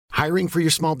Hiring for your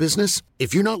small business?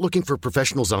 If you're not looking for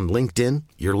professionals on LinkedIn,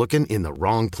 you're looking in the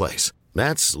wrong place.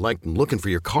 That's like looking for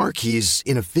your car keys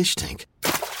in a fish tank.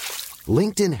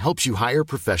 LinkedIn helps you hire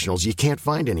professionals you can't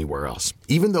find anywhere else,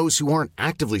 even those who aren't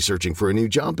actively searching for a new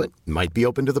job but might be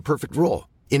open to the perfect role.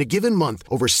 In a given month,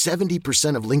 over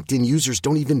 70% of LinkedIn users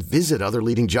don't even visit other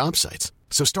leading job sites.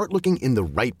 So start looking in the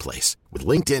right place. With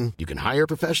LinkedIn, you can hire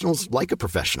professionals like a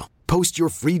professional. Post your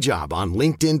free job on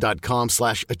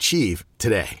linkedin.com/achieve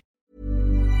today.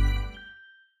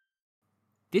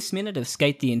 This minute of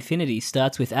Skate the Infinity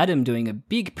starts with Adam doing a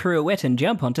big pirouette and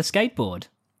jump onto skateboard.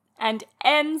 And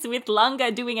ends with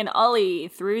Lunga doing an ollie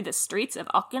through the streets of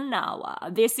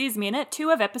Okinawa. This is minute 2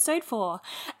 of episode 4,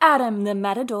 Adam the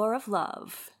Matador of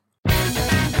Love.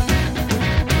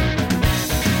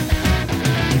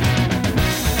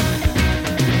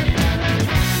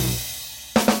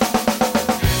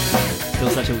 Still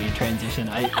such a weird transition.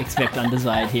 I expect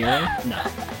Undesired Hero. No.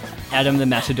 Adam the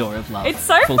Matador of Love. It's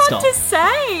so Full fun stop. to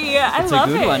say. I love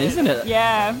it. It's a good one, isn't it?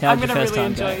 Yeah. How'd I'm your going to first really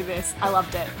time go? enjoy this. I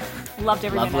loved it. Loved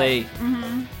every Lovely. minute.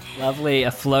 Mm-hmm. Lovely.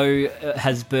 A flow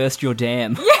has burst your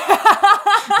dam.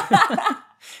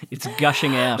 It's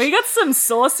gushing out. We got some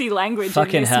saucy language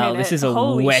Fucking in this hell, minute. this is a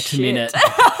Holy wet shit. minute.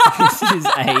 This is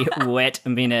a wet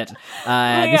minute.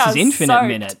 This is Infinite soaked.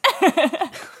 Minute.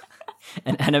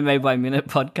 An anime by minute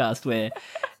podcast where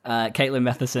Caitlin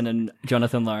Matheson and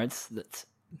Jonathan Lawrence that's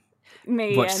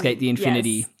Me watch and- Skate the Infinity.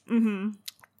 Yes.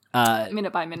 Mm-hmm.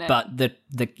 Minute by minute. But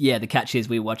the catch is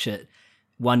we watch it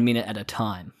 1 minute at a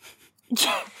time.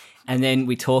 And then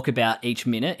we talk about each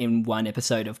minute in one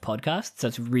episode of podcast. So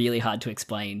it's really hard to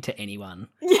explain to anyone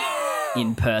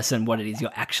in person what it is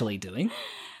you're actually doing.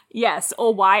 Yes,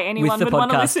 or why anyone With the would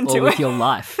want to podcast listen or to with it. your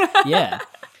life. Yeah.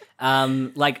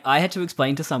 Like I had to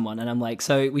explain to someone and I'm like,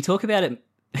 so we talk about it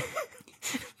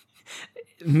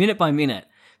minute by minute,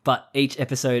 but each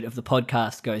episode of the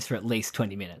podcast goes for at least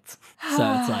 20 minutes.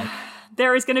 So it's like...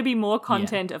 There is going to be more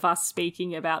content of us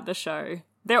speaking about the show.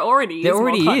 There already There more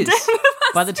already content is. of us.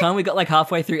 By the time we got like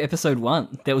halfway through episode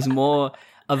 1, there was more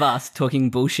of us talking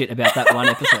bullshit about that one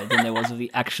episode than there was of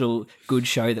the actual good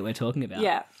show that we're talking about.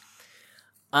 Yeah.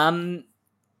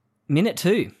 Minute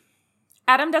 2.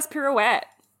 Adam does pirouette.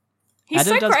 He's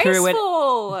Adam so does pirouette.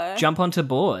 graceful. Jump onto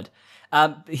board.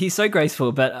 He's so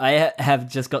graceful, but I have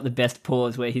just got the best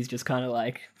pause where he's just kind of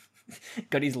like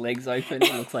got his legs open.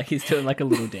 It looks like he's doing like a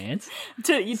little dance.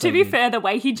 To be fair, the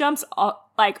way he jumps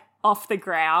off the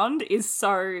ground is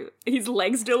so... His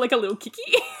legs do like a little kicky.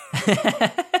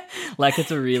 Like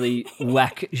it's a really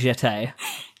whack jeté.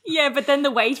 Yeah, but then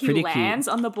the way he Pretty lands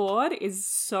on the board is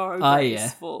so Oh, yeah.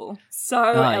 graceful. So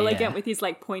elegant yeah. with his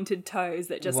like pointed toes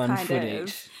that just One kind foot of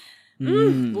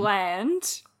each.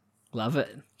 land. Love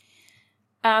it.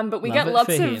 But we Love get it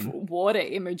lots for of him. water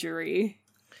imagery.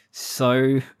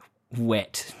 So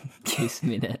wet this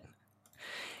minute.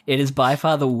 It is by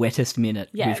far the wettest minute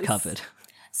Yes. we've covered.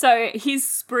 So his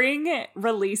spring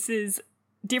releases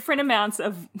different amounts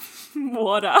of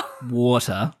water.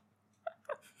 Water.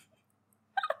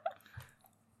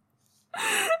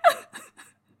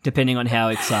 Depending on how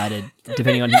excited,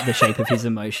 depending on the shape of his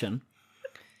emotion.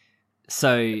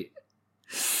 So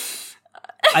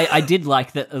I did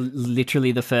like that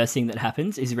literally the first thing that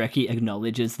happens is Reki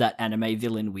acknowledges that anime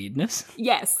villain weirdness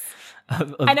Yes.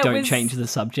 of And it don't was- change the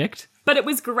subject. But it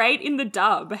was great in the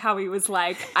dub how he was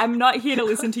like, I'm not here to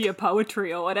listen to your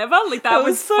poetry or whatever. Like that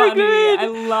was so funny. good. I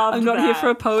loved I'm not that. here for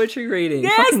a poetry reading.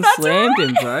 Yes, Fucking that's slammed right.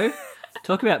 him, bro.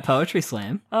 Talk about poetry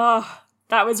slam. Oh,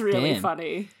 that was really Damn.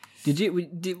 funny. Did you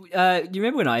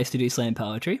remember when I used to do slam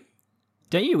poetry?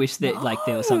 Don't you wish that like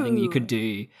there was something you could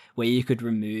do where you could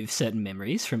remove certain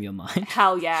memories from your mind?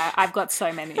 Hell yeah. I've got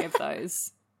so many of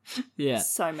those. Yeah.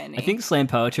 So many. I think slam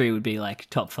poetry would be like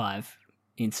top 5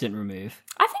 instant remove.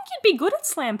 I think you'd be good at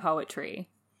slam poetry.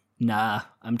 Nah,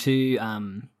 I'm too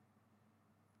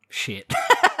shit.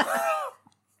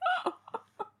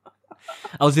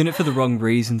 I was in it for the wrong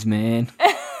reasons, man.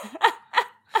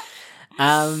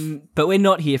 But we're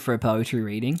not here for a poetry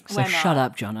reading, so We're shut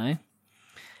not. up, Jono.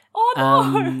 Oh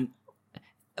no.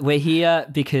 We're here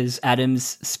because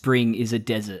Adam's spring is a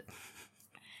desert.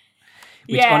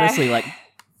 Which Yeah. honestly, like,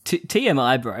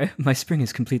 TMI, bro, my spring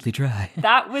is completely dry.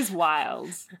 That was wild.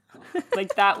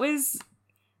 Like that was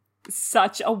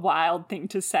such a wild thing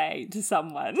to say to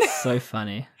someone. So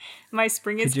funny. My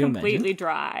spring is Could you completely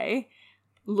dry.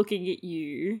 Looking at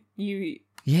you.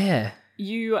 Yeah.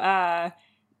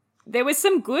 There was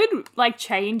some good like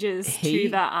changes He to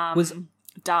the was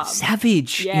dub.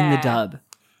 Savage in the Yeah. dub.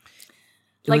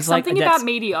 It Like was something that's- about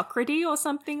mediocrity or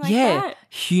something like yeah, that.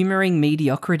 humouring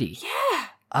mediocrity. Yeah.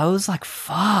 I was like,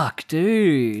 fuck,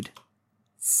 dude.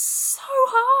 So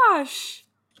harsh.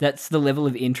 That's the level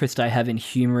of interest I have in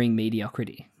humouring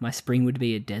mediocrity. My spring would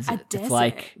be a desert. It's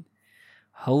like,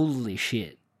 holy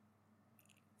shit.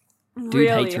 Dude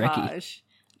really hates Reki. harsh.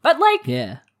 But like,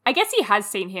 Yeah. I guess he has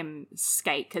seen him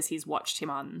skate because he's watched him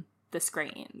on the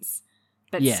screens.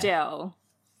 But Yeah. still,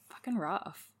 fucking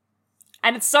rough.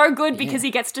 And it's so good because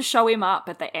he gets to show him up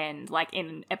at the end, like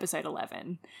in episode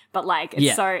 11. But like,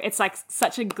 it's like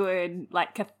such a good,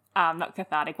 like, not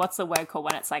cathartic. What's the word called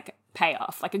when it's like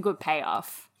payoff? Like a good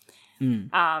payoff.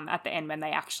 At the end when they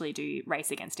actually do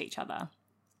race against each other.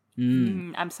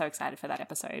 I'm so excited for that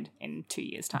episode in 2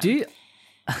 years' time.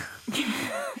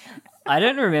 I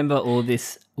don't remember all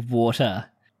this water,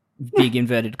 big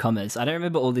inverted commas. I don't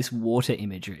remember all this water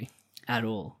imagery at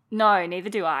all. No, neither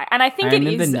do I. And I think it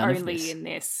is only in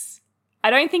this. I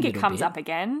don't think it comes up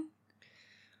again.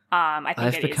 I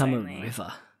think I've become a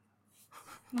river.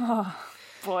 Oh,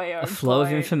 boy, A flow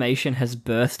of information has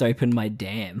burst open my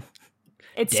dam.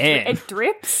 It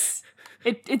drips.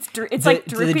 It's like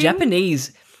dripping.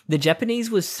 The Japanese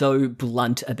was so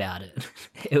blunt about it.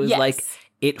 It was like,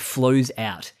 it flows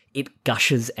out. It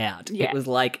gushes out. Yeah. It was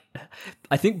like,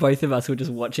 I think both of us were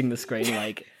just watching the screen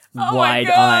like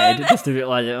wide-eyed. Just a bit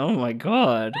like, oh my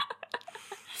God.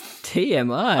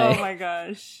 TMI. Oh my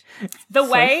gosh. The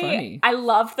way, I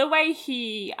love the way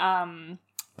he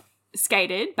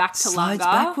skated back to Slides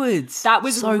Lunga. backwards. That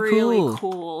was so really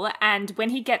cool. And when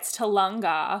he gets to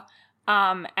Lunga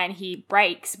and he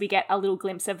breaks, we get a little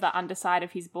glimpse of the underside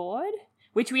of his board,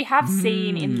 which we have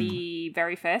seen in the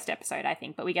very first episode, I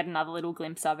think, but we get another little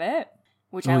glimpse of it,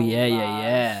 which I love.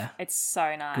 Yeah. It's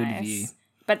so nice. Good view.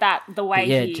 But the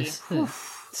way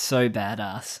so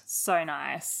badass. So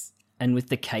nice. And with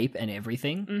the cape and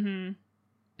everything,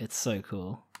 it's so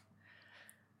cool.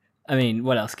 I mean,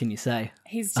 what else can you say?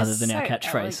 He's just other than our so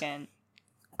catchphrase. elegant.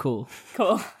 Cool.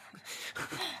 Cool.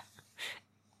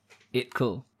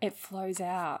 It flows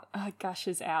out. Oh, it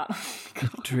gushes out.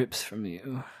 It drips from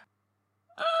you.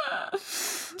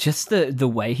 Just the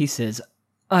way he says,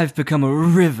 I've become a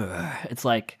river. It's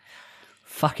like,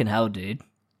 fucking hell, dude.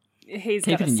 He's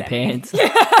Keep got it in your semi. pants.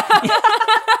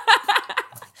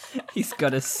 He's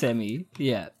got a semi.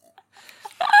 Yeah.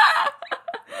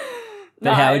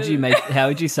 But how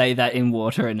would you say that in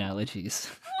water analogies?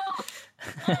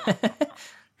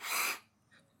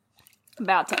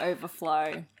 About to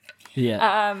overflow.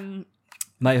 Yeah.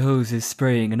 My hose is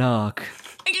spraying an arc.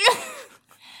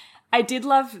 I did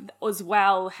love as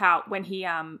well how when he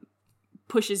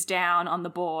pushes down on the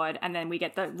board and then we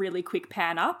get the really quick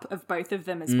pan up of both of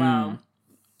them as well.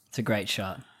 It's a great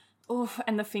shot. Oof,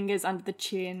 and the fingers under the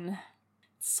chin.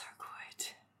 It's so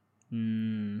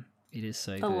good. It is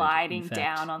so good. The lighting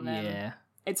down on them. Yeah.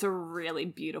 It's a really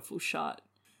beautiful shot.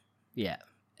 Yeah,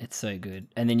 it's so good.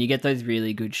 And then you get those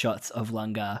really good shots of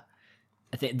Lunga.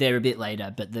 I think they're a bit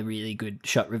later, but the really good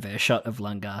reverse shot of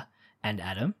Lunga and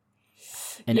Adam.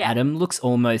 And Adam looks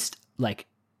almost like,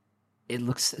 it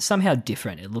looks somehow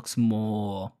different. It looks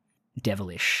more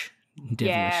devilish.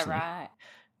 Yeah, right.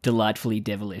 Delightfully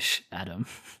devilish Adam.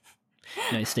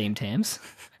 No steam tams.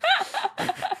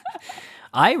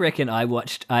 I reckon I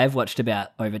have watched about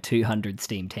over 200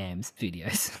 Steam Tams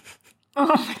videos. Oh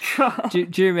my God.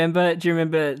 Do you remember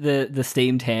the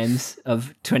Steam Tams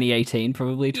of 2018,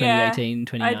 probably 2018,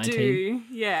 2019? I do,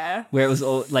 yeah. Where it was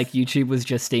all like YouTube was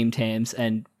just Steam Tams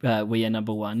and We Are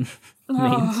Number One memes.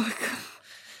 Oh God.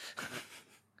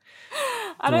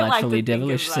 I don't like to think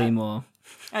devilish of that. Seymour.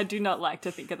 I do not like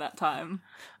to think of that time.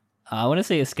 I want to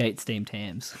see a skate Steam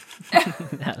Tams.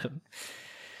 Adam.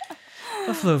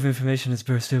 A flow of information has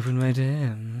burst open my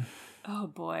dam. Oh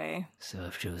boy. So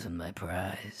I've chosen my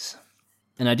prize.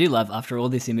 And I do love, after all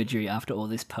this imagery, after all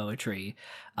this poetry,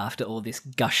 after all this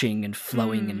gushing and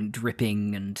flowing and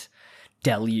dripping and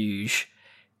deluge,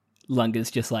 Lunga's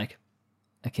just like,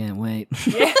 I can't wait.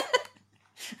 Yeah.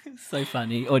 It's so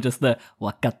funny. Or just the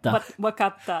wakata.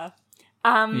 Wakata.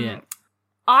 Yeah.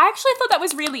 I actually thought that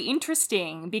was really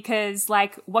interesting because,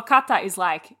 like, Wakata is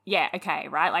like, yeah, okay,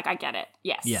 right? Like, I get it.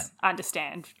 Yes. Yeah. I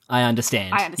understand. I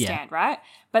understand. Right?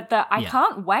 But the I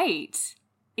can't wait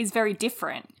is very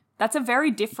different. That's a very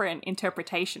different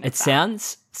interpretation of It that.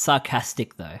 sounds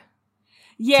sarcastic, though.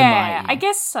 Yeah, I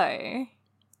guess so.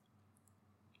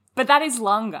 But that is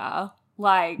Lunga.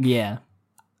 Like, Yeah.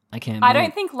 I can't I wait.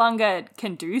 don't think Lunga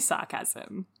can do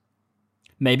sarcasm,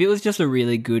 Maybe it was just a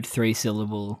really good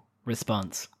 3-syllable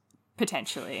response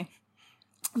potentially.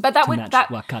 But that to would match that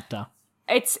wakata.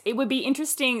 it would be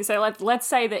interesting. So let's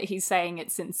say that he's saying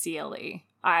it sincerely.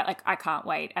 I can't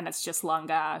wait, and it's just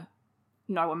Lunga,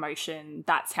 no emotion.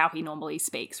 That's how he normally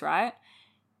speaks, right?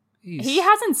 He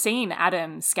hasn't seen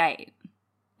Adam skate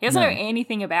He doesn't know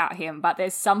anything about him, but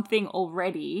there's something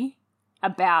already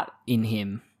about in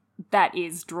him that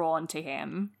is drawn to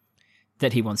him.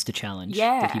 That he wants to challenge.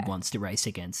 Yeah. That he wants to race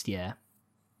against, yeah.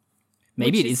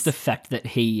 Maybe it is the fact that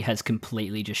he has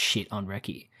completely just shit on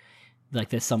Reki. Like,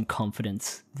 there's some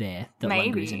confidence there that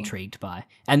Lunga is intrigued by.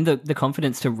 And the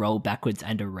confidence to roll backwards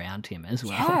and around him as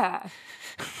well. Yeah.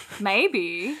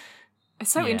 Maybe.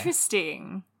 It's so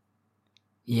interesting.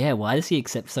 Yeah, why does he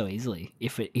accept so easily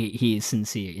if he is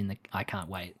sincere in the I can't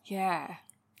wait? Yeah.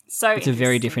 So it's a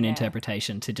very different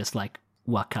interpretation to just like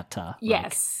wakata.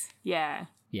 Yes. Like, yeah.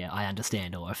 Yeah, I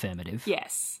understand, or affirmative.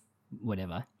 Yes.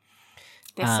 Whatever.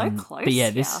 They're so close. But yeah,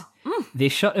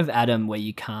 this shot of Adam where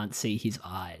you can't see his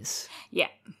eyes. Yeah.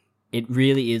 It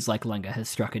really is like Lunga has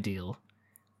struck a deal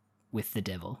with the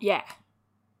devil. Yeah.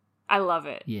 I love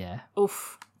it. Yeah.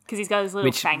 Oof. Because he's got his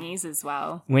little fangies as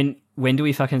well. When do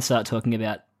we fucking start talking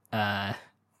about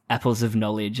apples of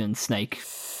knowledge and snake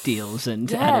deals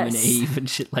and Adam and Eve and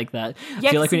shit like that? Yeah,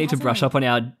 I feel like we need to brush up on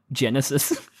our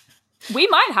Genesis. We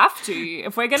might have to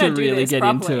if we're going to do really this get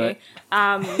properly. into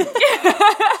it.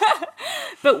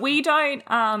 But we don't.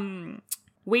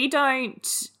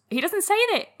 He doesn't say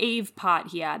the Eve part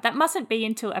here. That mustn't be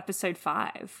until episode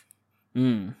 5.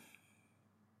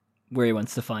 Where he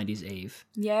wants to find his Eve.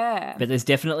 Yeah. But there's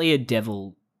definitely a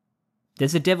devil.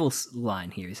 There's a devil's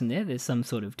line here, isn't there? There's some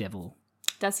sort of devil.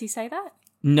 Does he say that?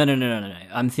 No.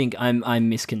 I'm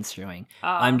misconstruing.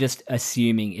 I'm just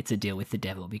assuming it's a deal with the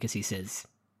devil because he says,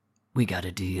 "We got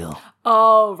a deal."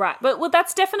 Oh, right. But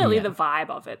that's definitely the vibe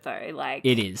of it, though. Like,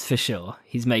 it is for sure.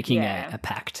 He's making a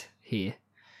pact here,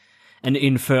 an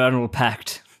infernal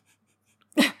pact.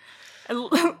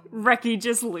 Reki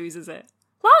just loses it.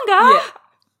 Lunga. Yeah.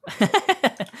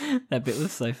 That bit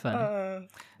was so funny.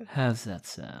 How's that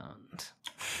sound?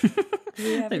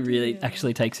 It really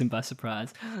actually takes him by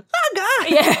surprise.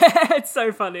 Yeah, it's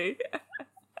so funny.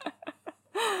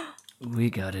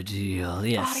 We got a deal.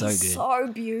 Yeah, so good.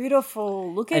 So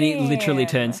beautiful. Look at him. And he literally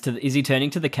turns to... Is he turning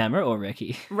to the camera or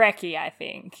Reki? Reki, I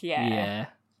think. Yeah.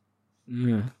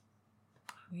 Yeah.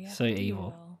 So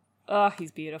evil. Oh,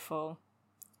 he's beautiful.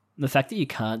 The fact that you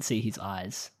can't see his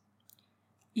eyes...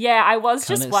 Yeah, I was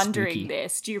just wondering spooky.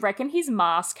 this. Do you reckon his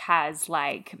mask has,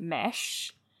 like,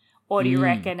 mesh? Or do you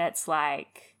reckon it's,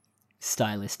 like...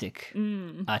 Stylistic,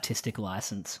 artistic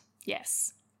license.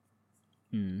 Yes.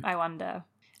 I wonder.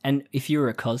 And if you were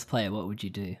a cosplayer, what would you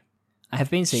do? I have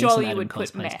been seeing some Adam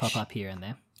cosplays pop up here and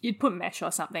there. You'd put mesh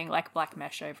or something, like black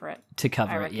mesh over it. To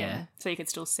cover it, yeah. So you could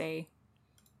still see.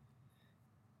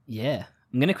 Yeah.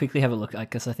 I'm going to quickly have a look,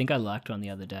 because I think I liked one the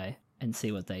other day, and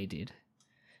see what they did.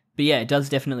 But yeah, it does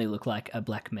definitely look like a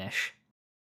black mesh.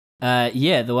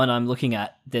 Yeah, the one I'm looking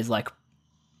at, there's like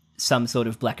some sort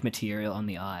of black material on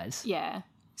the eyes. Yeah.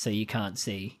 So you can't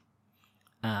see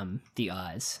the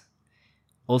eyes.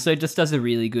 Also, just does a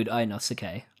really good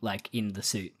Inosuke, like in the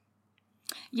suit.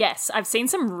 Yes, I've seen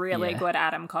some really good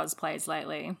Adam cosplays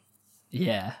lately.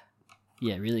 Yeah.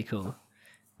 Yeah, really cool.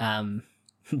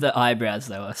 The eyebrows,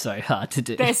 though, are so hard to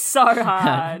do. They're so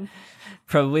hard.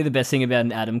 Probably the best thing about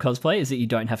an Adam cosplay is that you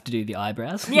don't have to do the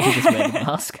eyebrows. Yeah. You just wear the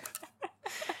mask.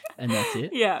 And that's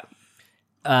it. Yeah.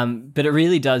 But it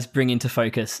really does bring into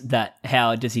focus that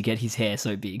how does he get his hair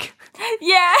so big?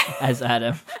 Yeah. As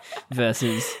Adam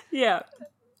versus... Yeah.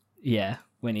 Yeah,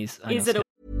 when he's... Is it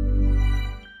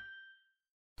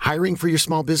Hiring for your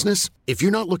small business? If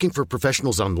you're not looking for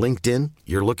professionals on LinkedIn,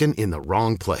 you're looking in the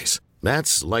wrong place.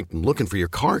 That's like looking for your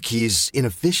car keys in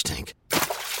a fish tank.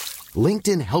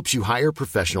 LinkedIn helps you hire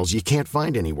professionals you can't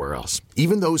find anywhere else,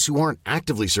 even those who aren't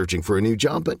actively searching for a new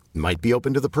job but might be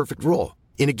open to the perfect role.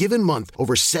 In a given month,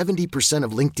 over 70%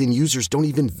 of LinkedIn users don't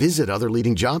even visit other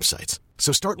leading job sites.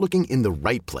 So start looking in the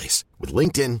right place. With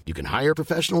LinkedIn, you can hire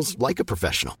professionals like a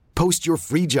professional. Post your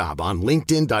free job on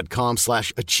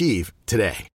linkedin.com/achieve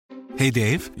today. Hey,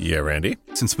 Dave. Yeah, Randy.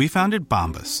 Since we founded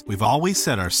Bombas, we've always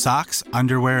said our socks,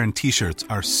 underwear, and T-shirts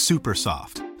are super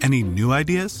soft. Any new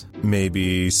ideas?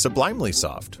 Maybe sublimely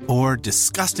soft. Or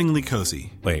disgustingly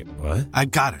cozy. Wait, what? I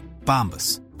got it.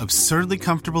 Bombas. Absurdly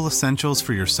comfortable essentials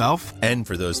for yourself and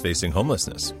for those facing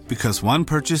homelessness. Because one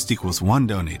purchased equals one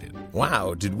donated.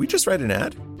 Wow, did we just write an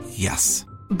ad? Yes.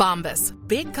 Bombas.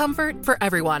 Big comfort for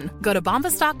everyone. Go to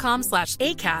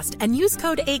bombas.com/ACAST and use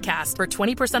code ACAST for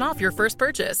 20% off your first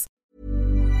purchase.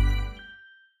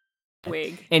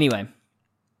 Wig. Anyway,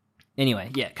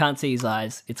 yeah, can't see his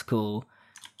eyes. It's cool.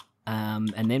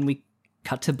 And then we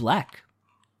cut to black.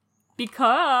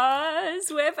 Because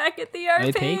we're back at the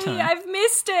OP. time. I've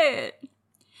missed it.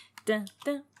 Dun,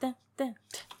 dun, dun, dun,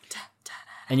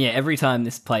 and yeah, every time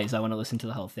this plays, I want to listen to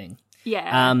the whole thing.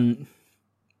 Yeah.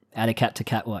 Add a cat to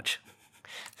cat watch.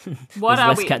 What There's are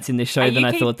less we? cats in this show Are than you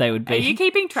I thought they would be. Are you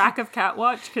keeping track of Cat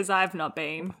Watch? Because I've not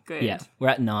been. Good. Yeah, we're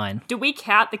at 9. Do we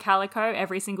count the calico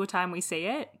every single time we see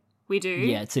it? We do?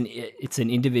 Yeah, it's an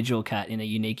individual cat in a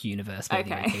unique universe where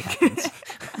the OP happens.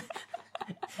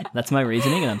 That's my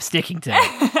reasoning, and I'm sticking to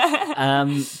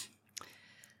it.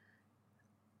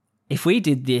 If we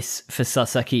did this for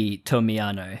Sasaki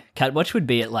Tomiyano, Catwatch would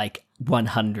be at like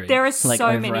 100. There are like so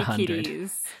over many 100.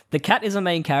 kitties. The cat is a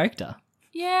main character.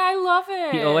 Yeah, I love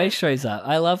it. He always shows up.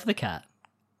 I love the cat.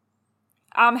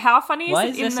 How funny is Why it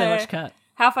is in there so much cat?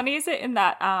 How funny is it in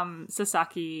that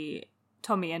Sasaki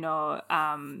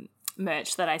Tomiyano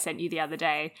merch that I sent you the other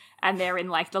day, and they're in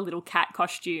like the little cat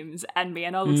costumes, and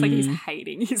Miyano looks like he's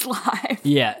hating his life.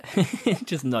 Yeah,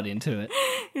 just not into it.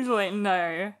 He's like,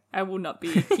 no, I will not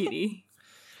be a kitty.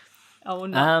 I will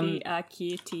not be a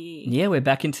kitty. Yeah, we're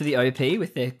back into the OP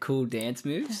with their cool dance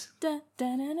moves. I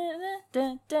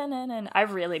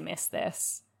really miss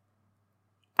this.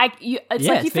 It's like you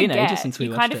it's been forget. ages since we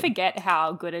you watched kind of it. forget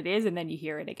how good it is, and then you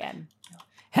hear it again.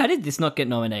 How did this not get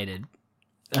nominated?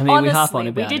 I mean, we harp on Honestly,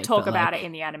 about it. we did talk but, about like, it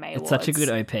in the Anime Awards. It's such a good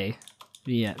OP.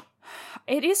 Yeah.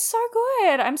 It is so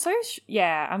good. I'm so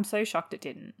shocked it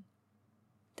didn't.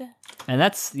 And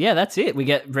that's it. We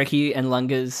get Reki and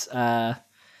Lunga's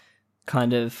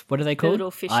kind of, what are they The called?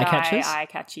 little fish eye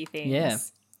catchy things. Yeah.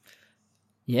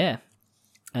 Yeah.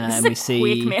 This And is a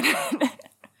quick minute.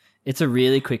 It's a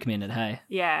really quick minute, hey.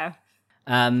 Yeah.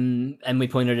 And we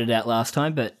pointed it out last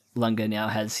time, but Lunga now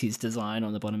has his design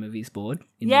on the bottom of his board.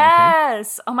 In the OP.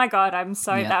 Yes. Oh my god, that was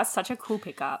such a cool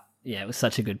pickup. Yeah, it was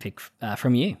such a good pick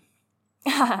from you.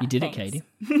 You did it, Thanks. Katie.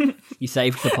 You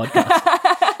saved the podcast.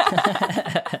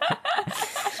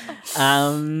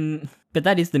 But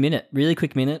that is the minute. Really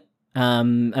quick minute. I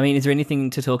mean, is there anything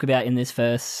to talk about in this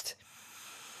first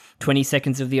 20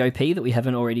 seconds of the OP that we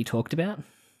haven't already talked about?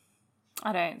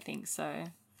 I don't think so.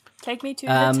 Take me to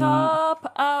the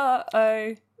top.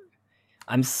 Uh-oh.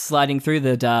 I'm sliding through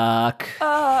the dark.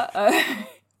 Uh-oh.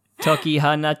 Toki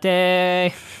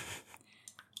Hanate.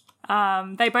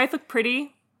 They both look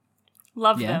pretty.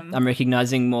 Love Yeah, them. I'm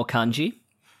recognizing more kanji.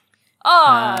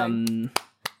 Oh,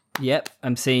 Yep,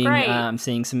 I'm seeing Great.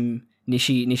 some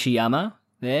Nishiyama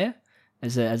there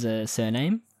as a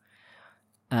surname.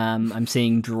 I'm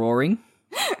seeing drawing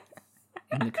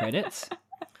in the credits.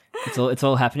 It's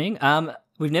all happening.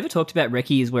 We've never talked about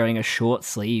Reki is wearing a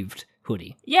short-sleeved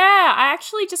hoodie. yeah, I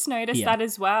actually just noticed that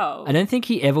as well. I don't think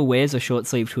he ever wears a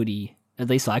short-sleeved hoodie. At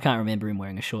least I can't remember him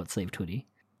wearing a short-sleeved hoodie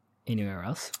anywhere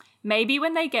else. Maybe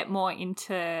when they get more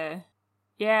into...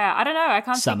 Yeah, I don't know. I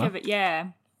can't Summer. think of it. Yeah.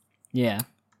 Yeah.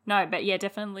 No, but yeah,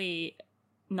 definitely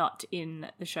not in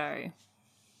the show.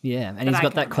 Yeah, and But he's I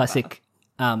got can that classic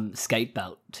skate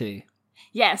belt too.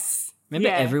 Yes. Remember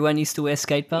yeah. everyone used to wear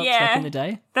skate belts back Yeah. in the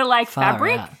day? The like Far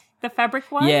fabric? out. The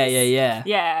fabric ones? Yeah.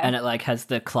 Yeah. And it like has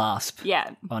the clasp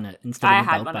Yeah. on it instead I of a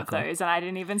had belt one buckle. of those and I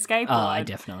didn't even skateboard. Oh, I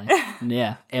definitely.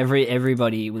 Yeah.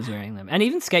 Everybody was wearing them. And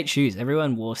even skate shoes.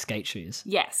 Everyone wore skate shoes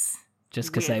Yes. just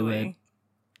because they were Weirdly.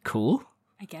 cool.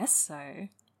 I guess so.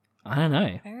 I don't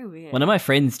know. Very weird. One of my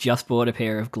friends just bought a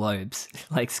pair of Globes,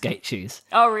 like skate shoes.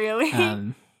 Oh, really? Yeah.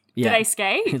 Do they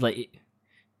skate? Like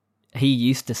he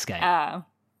used to skate.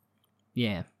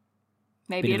 Yeah.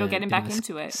 Maybe Bit of it'll a- get him bit of back a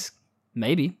into it.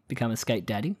 Maybe become a skate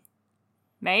daddy. Who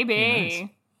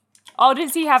Maybe. Oh,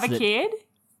 does he have Is a it- kid?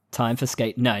 Time for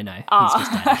skate? No. He's Oh.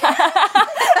 just daddy.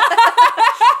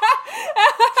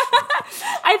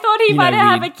 I thought he You might know,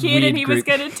 have weird- a kid and weird he was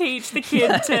group. going to teach the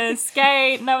kid to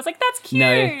skate. And I was like, that's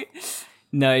cute.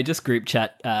 No, just group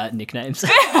chat nicknames.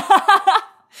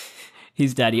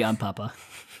 He's daddy, I'm papa.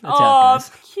 That's how Oh,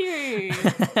 it cute.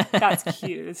 That's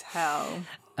cute as hell.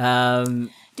 goes.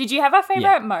 Did you have a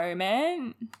favorite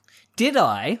moment? Did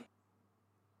I?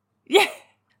 Yeah.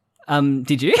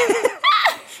 Did you?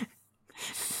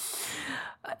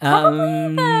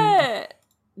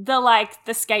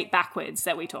 The skate backwards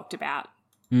that we talked about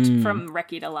from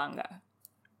Reki to Lunga.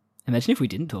 Imagine if we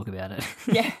didn't talk about it.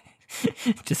 Yeah.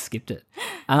 Just skipped it.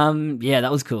 Yeah,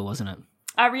 that was cool, wasn't it?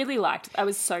 I really liked it. I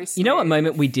was so smooth. You know what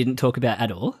moment we didn't talk about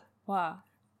at all? Wow.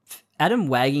 Adam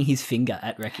wagging his finger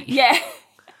at Reki. Yeah.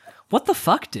 What the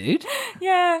fuck, dude?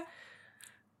 Yeah.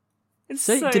 It's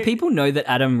So, do people know that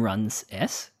Adam runs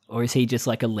S? Or is he just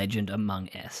like a legend among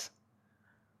S?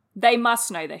 They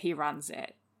must know that he runs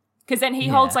it. Because then he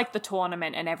Yeah. holds like the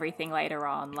tournament and everything later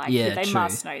on. Like Yeah, they true,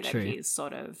 must know that true. he's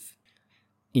sort of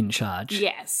In charge.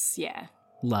 yes, yeah.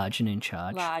 Large and in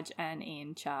charge. Large and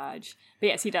in charge. But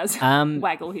yes, he does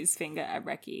waggle his finger at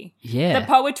Reki. Yeah. The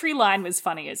poetry line was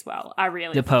funny as well. I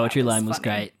really The thought that poetry line was funny.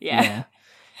 great. Yeah.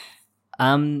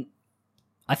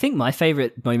 I I think my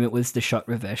favorite moment was the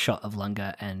reverse shot of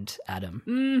Lunga and Adam.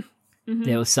 Mm-hmm.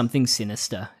 There was something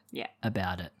sinister Yeah.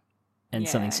 about it, and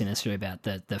something sinister about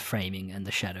the framing and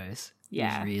the shadows.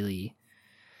 Yeah. It was really,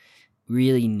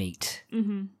 really neat.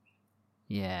 Mm-hmm.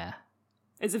 Yeah.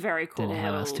 It's a very cool. Don't know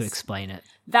how else to explain it.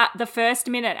 That the first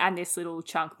minute and this little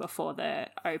chunk before the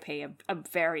OP are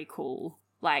very cool.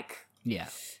 Like, Yeah.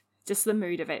 just the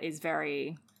mood of it is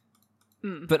very.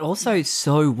 But also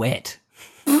so wet.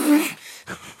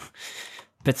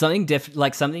 But something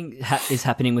is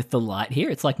happening with the light here.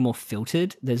 It's like more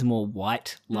filtered. There's more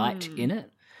white light in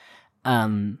it.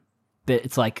 But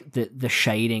it's like the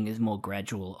shading is more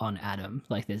gradual on Adam.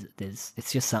 Like there's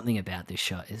it's just something about this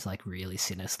shot is like really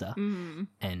sinister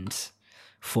and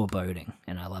foreboding,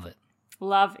 and I love it.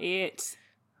 Love it.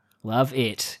 Love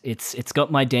it. It's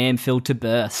got my damn filter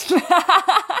burst.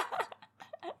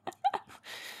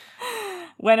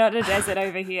 We're not a desert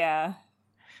over here.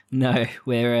 No,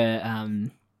 we're a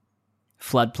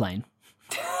floodplain.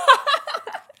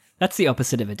 That's the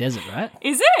opposite of a desert, right?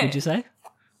 Is it? Would you say?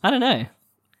 I don't know.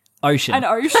 Ocean. An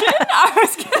ocean? I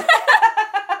was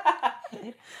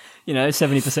gonna...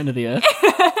 70% of the earth.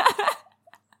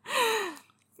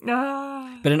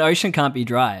 But an ocean can't be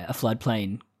dry. A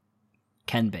floodplain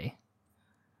can be.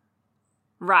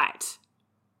 Right.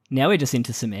 Now we're just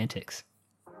into semantics.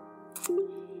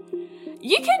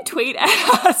 You can tweet at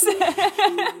us.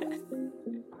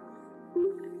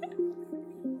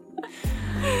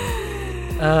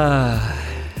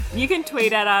 You can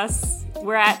tweet at us.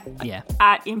 We're at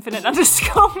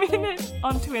 @infinite_minute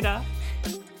on Twitter.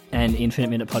 And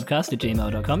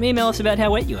infiniteminutepodcast@gmail.com. Email us about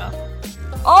how wet you are.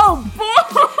 Oh,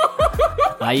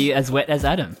 boy! Are you as wet as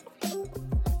Adam?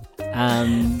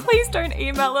 Please don't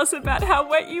email us about how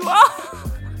wet you are.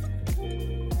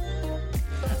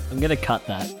 I'm going to cut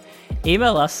that.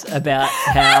 Email us about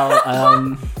how,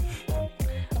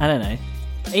 I don't know.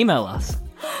 Email us.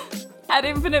 At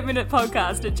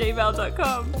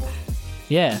infiniteminutepodcast@gmail.com.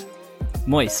 Yeah.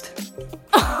 Moist.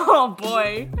 Oh,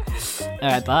 boy. All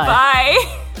right, bye.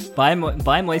 Bye.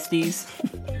 Bye, moisties.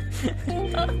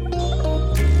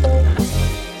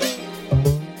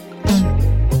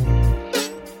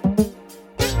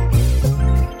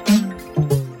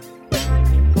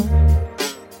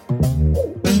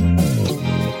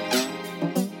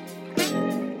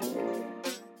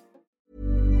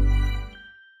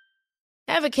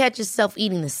 Ever catch yourself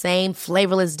eating the same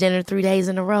flavorless dinner 3 days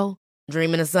in a row?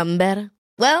 Dreaming of something better?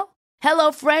 Well,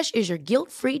 HelloFresh is your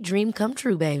guilt-free dream come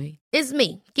true, baby. It's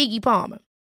me, Keke Palmer.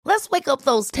 Let's wake up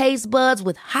those taste buds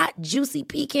with hot, juicy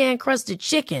pecan-crusted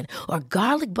chicken or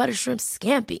garlic butter shrimp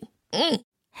scampi.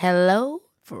 Hello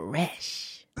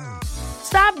Fresh.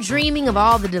 Stop dreaming of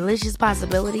all the delicious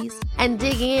possibilities and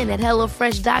dig in at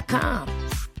HelloFresh.com.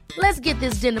 Let's get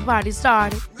this dinner party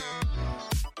started.